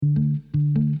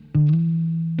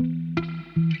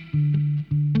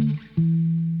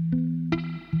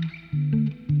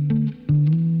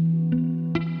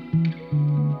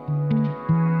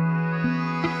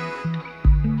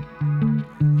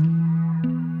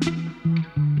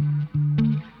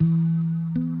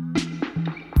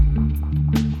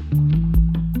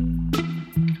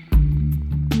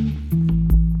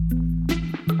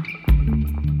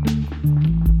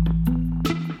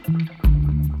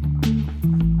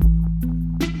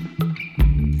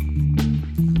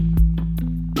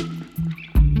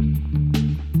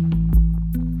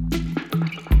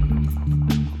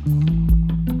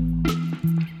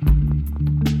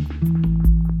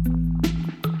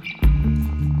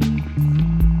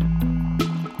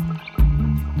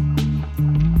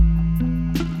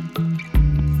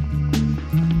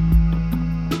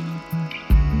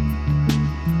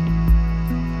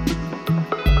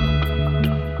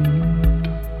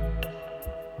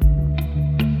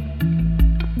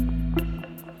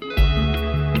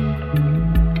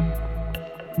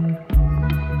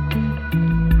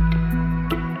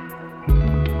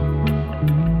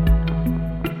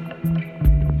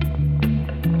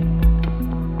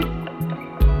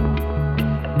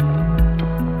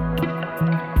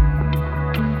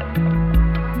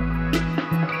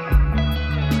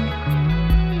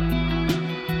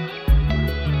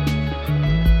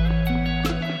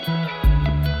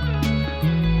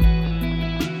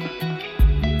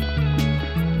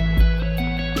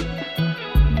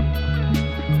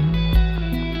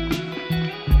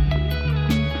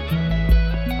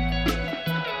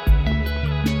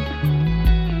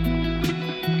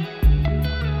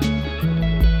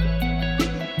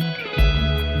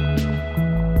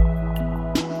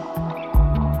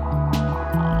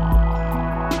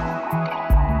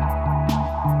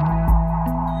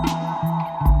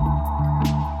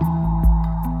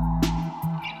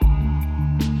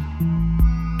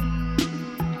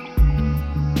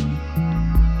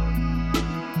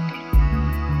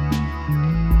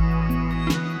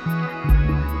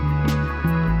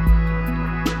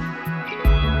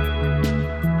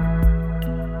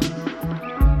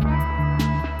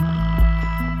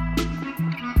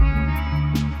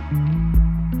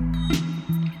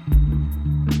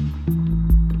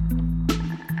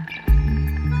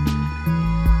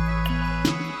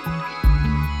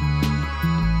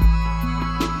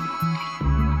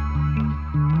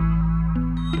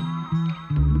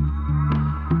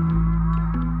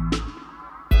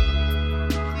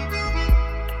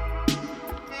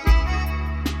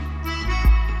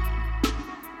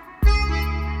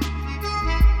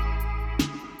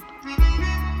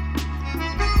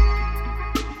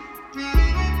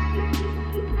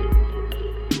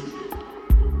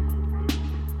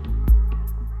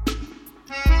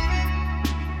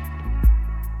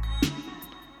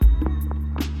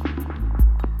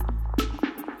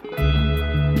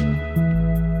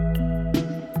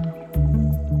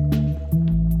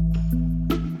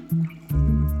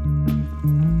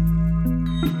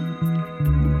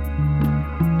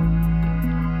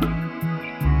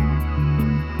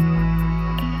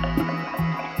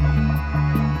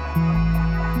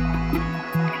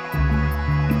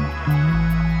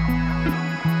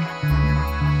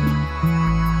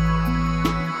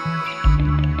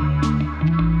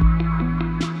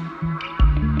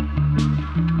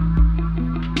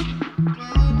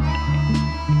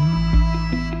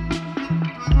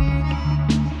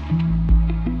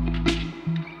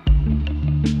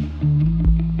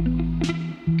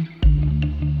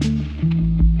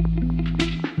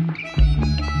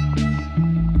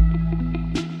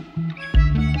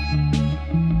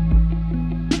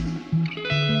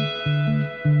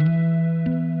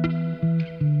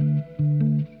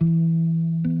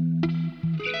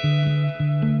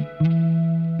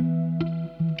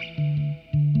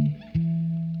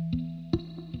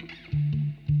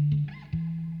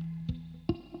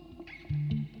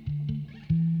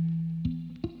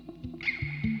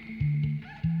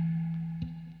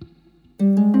You're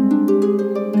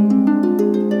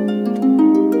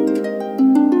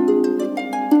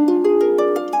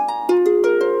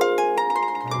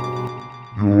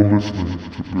listening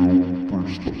to Bill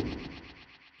Brewster.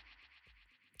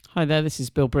 Hi there, this is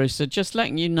Bill Brewster. Just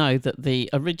letting you know that the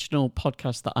original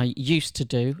podcast that I used to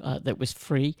do that was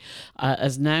free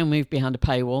has now moved behind a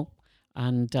paywall.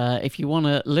 And if you want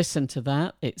to listen to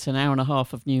that, it's an hour and a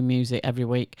half of new music every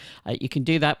week. You can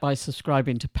do that by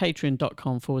subscribing to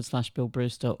patreon.com/Bill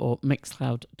Brewster or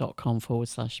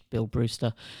mixcloud.com/Bill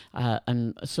Brewster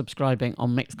and subscribing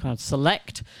on Mixcloud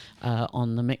Select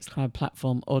on the Mixcloud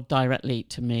platform or directly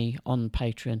to me on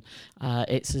Patreon.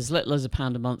 It's as little as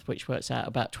 £1 a month, which works out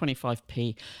about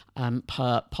 25p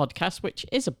per podcast, which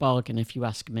is a bargain if you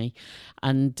ask me.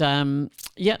 And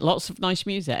yeah, lots of nice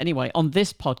music. Anyway, on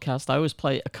this podcast, I always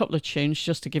play a couple of tunes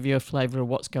just to give you a flavour of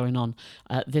what's going on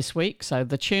this week. So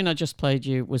the tune I just played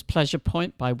you was Pleasure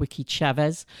Point by Wiki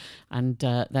Chavez. And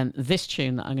then this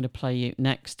tune that I'm going to play you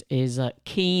next is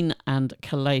Keen and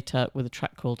Kaleta with a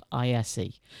track called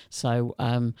ISE. So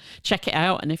check it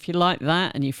out. And if you like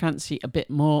that and you fancy a bit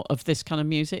more of this kind of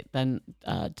music, then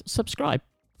subscribe.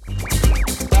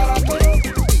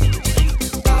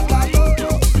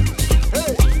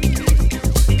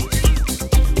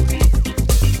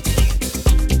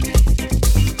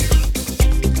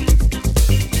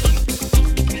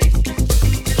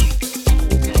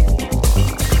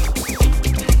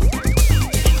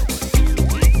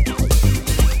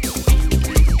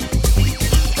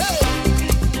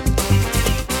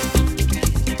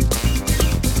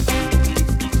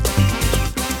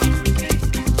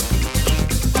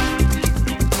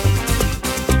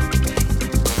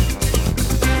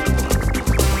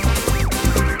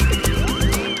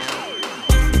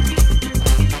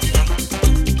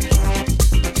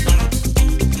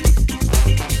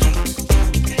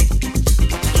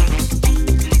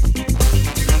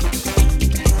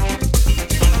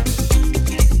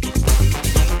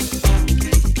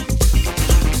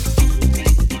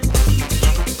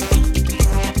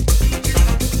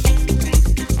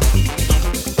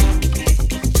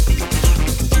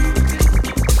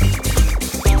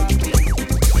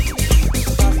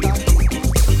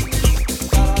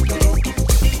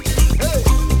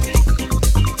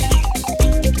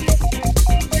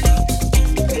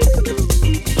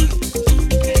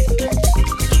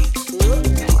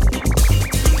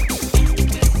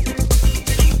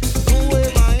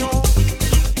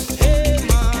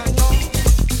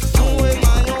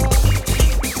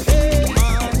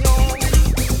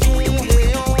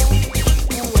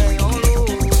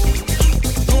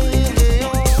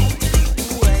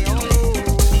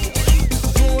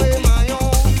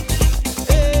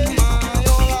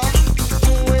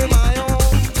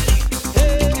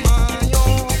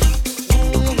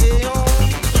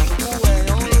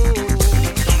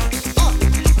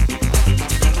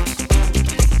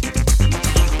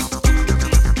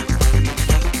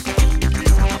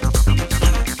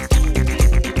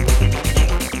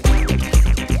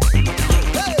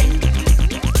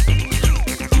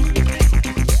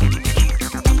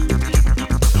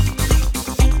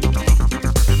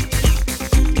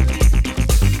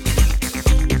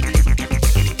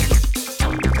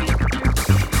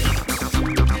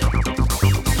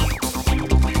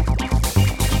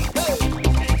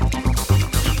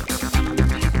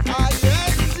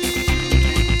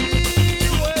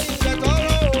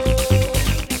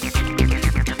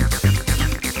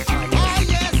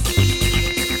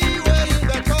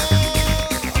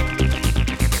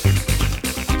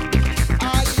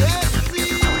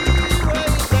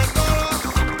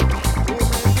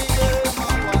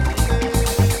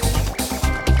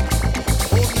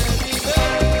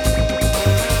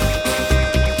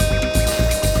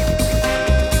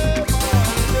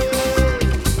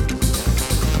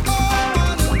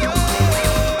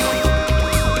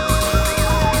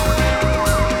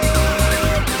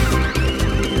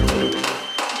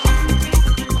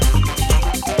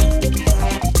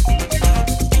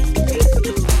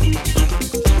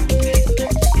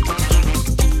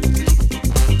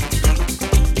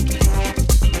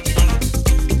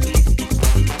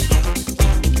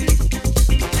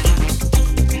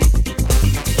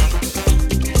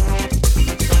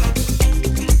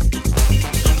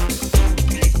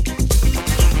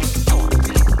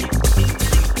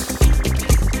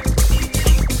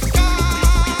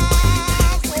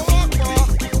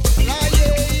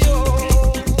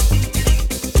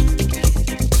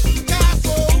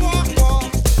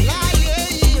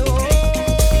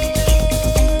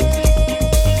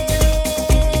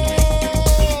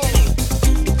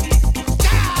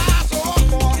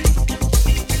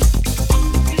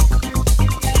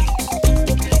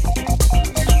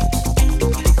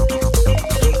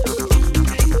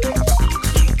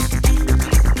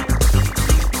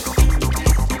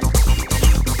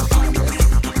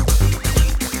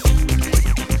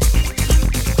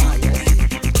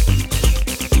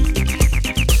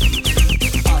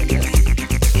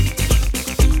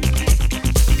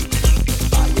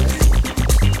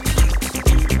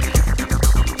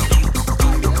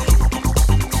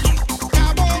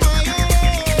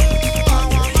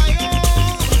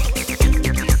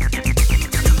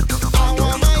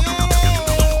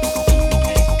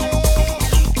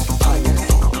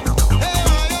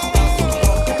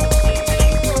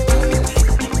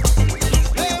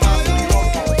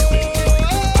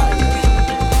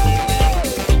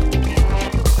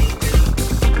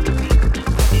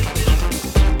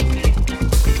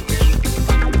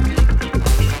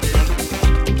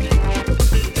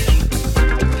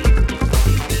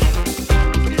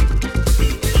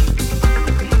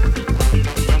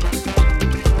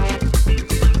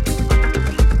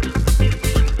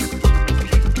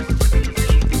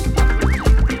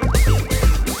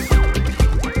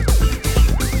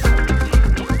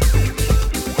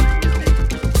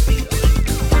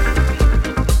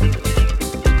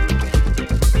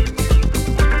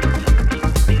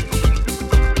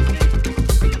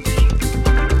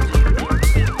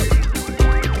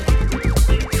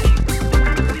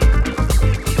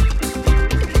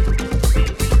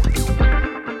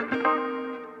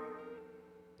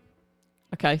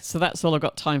 Okay, so that's all I've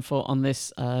got time for on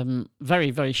this very,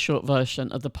 very short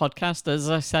version of the podcast. As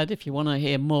I said, if you want to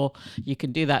hear more, you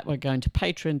can do that by going to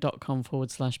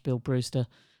patreon.com/Bill Brewster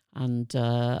and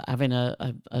having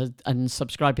and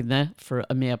subscribing there for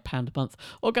a mere £1 a month,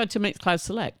 or go to Mixcloud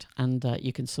Select and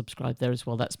you can subscribe there as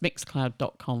well. That's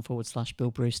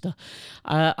mixcloud.com/Bill Brewster.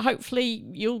 Hopefully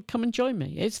you'll come and join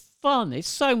me. It's fun. It's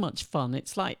so much fun.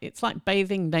 It's like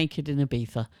bathing naked in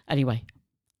Ibiza. Anyway,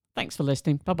 thanks for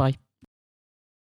listening. Bye bye.